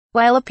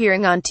While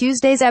appearing on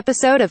Tuesday's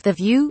episode of The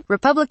View,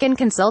 Republican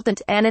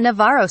consultant Ana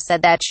Navarro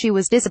said that she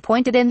was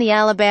disappointed in the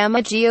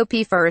Alabama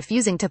GOP for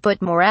refusing to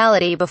put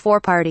morality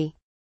before party.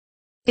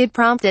 It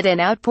prompted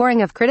an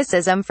outpouring of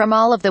criticism from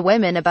all of the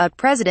women about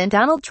President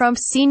Donald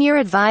Trump's senior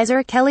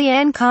advisor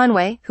Kellyanne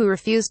Conway, who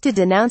refused to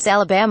denounce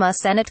Alabama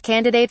Senate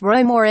candidate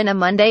Roy Moore in a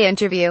Monday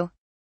interview.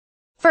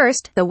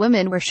 First, the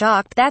women were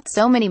shocked that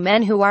so many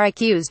men who are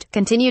accused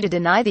continue to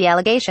deny the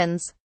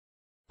allegations.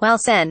 While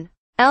Sen.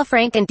 Al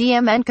Franken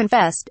DMN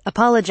confessed,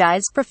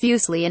 apologized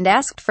profusely and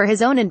asked for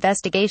his own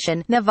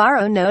investigation,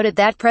 Navarro noted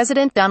that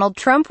President Donald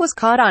Trump was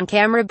caught on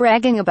camera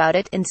bragging about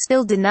it and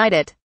still denied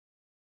it.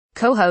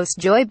 Co-host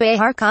Joy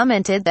Behar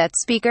commented that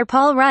Speaker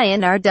Paul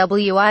Ryan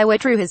RWI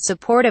withdrew his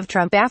support of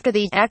Trump after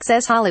the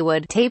Access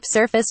Hollywood tape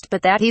surfaced,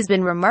 but that he's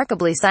been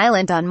remarkably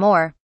silent on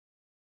Moore.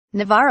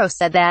 Navarro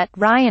said that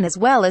Ryan as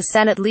well as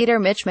Senate Leader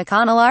Mitch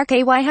McConnell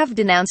RKY have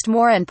denounced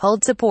Moore and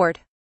pulled support.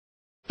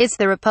 It's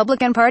the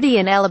Republican Party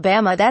in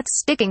Alabama that's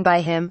sticking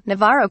by him,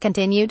 Navarro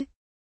continued.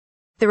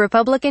 The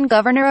Republican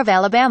governor of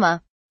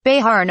Alabama.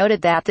 Behar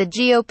noted that the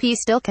GOP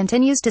still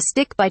continues to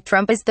stick by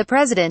Trump as the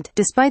president,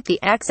 despite the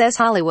Access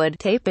Hollywood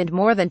tape and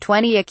more than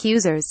 20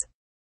 accusers.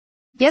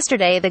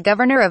 Yesterday the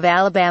governor of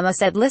Alabama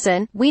said,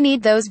 "Listen, we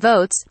need those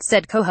votes,"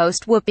 said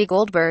co-host Whoopi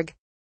Goldberg.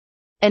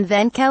 And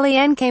then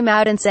Kellyanne came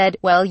out and said,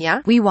 "Well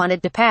yeah, we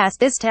wanted to pass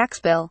this tax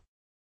bill.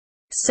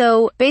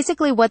 So,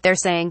 basically what they're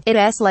saying,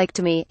 it's like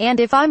to me, and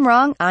if I'm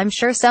wrong, I'm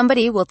sure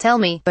somebody will tell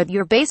me, but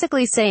you're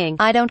basically saying,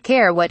 I don't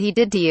care what he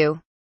did to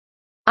you.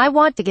 I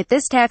want to get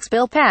this tax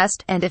bill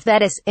passed, and if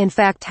that is, in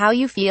fact, how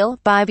you feel,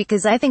 bye,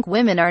 because I think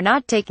women are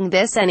not taking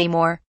this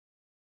anymore.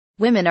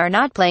 Women are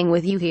not playing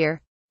with you here."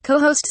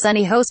 Co-host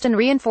Sunny Hostin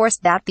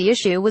reinforced that the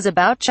issue was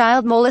about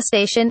child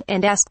molestation,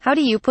 and asked, "How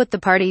do you put the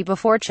party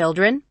before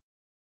children?"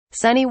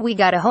 "Sunny, we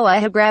got a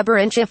hooah-grabber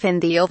and chief in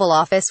the Oval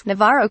Office,"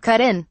 Navarro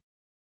cut in.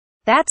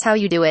 "That's how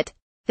you do it.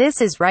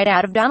 This is right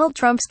out of Donald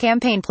Trump's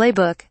campaign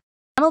playbook."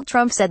 Donald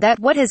Trump said that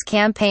what his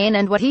campaign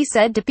and what he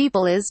said to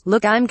people is,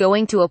 "Look, I'm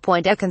going to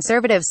appoint a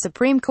conservative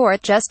Supreme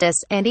Court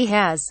justice," and he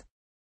has.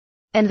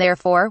 "And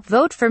therefore,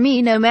 vote for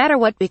me no matter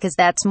what, because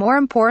that's more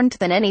important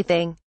than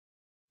anything."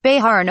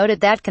 Behar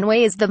noted that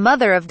Conway is the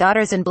mother of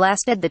daughters and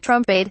blasted the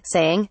Trump aide,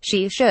 saying,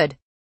 she should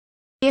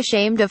be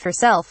ashamed of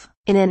herself.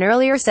 In an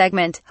earlier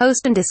segment,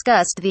 Hostin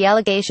discussed the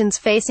allegations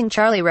facing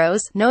Charlie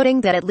Rose, noting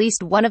that at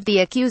least one of the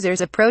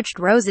accusers approached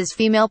Rose's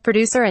female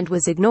producer and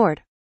was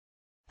ignored.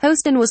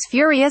 Hostin was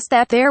furious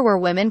that there were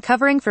women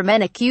covering for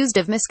men accused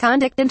of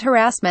misconduct and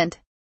harassment.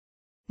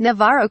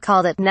 Navarro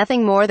called it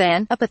nothing more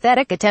than a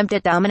pathetic attempt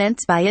at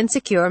dominance by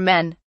insecure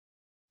men.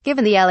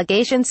 Given the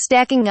allegations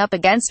stacking up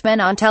against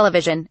men on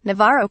television,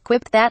 Navarro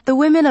quipped that the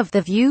women of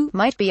The View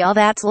might be all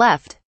that's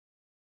left.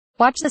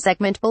 Watch the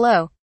segment below.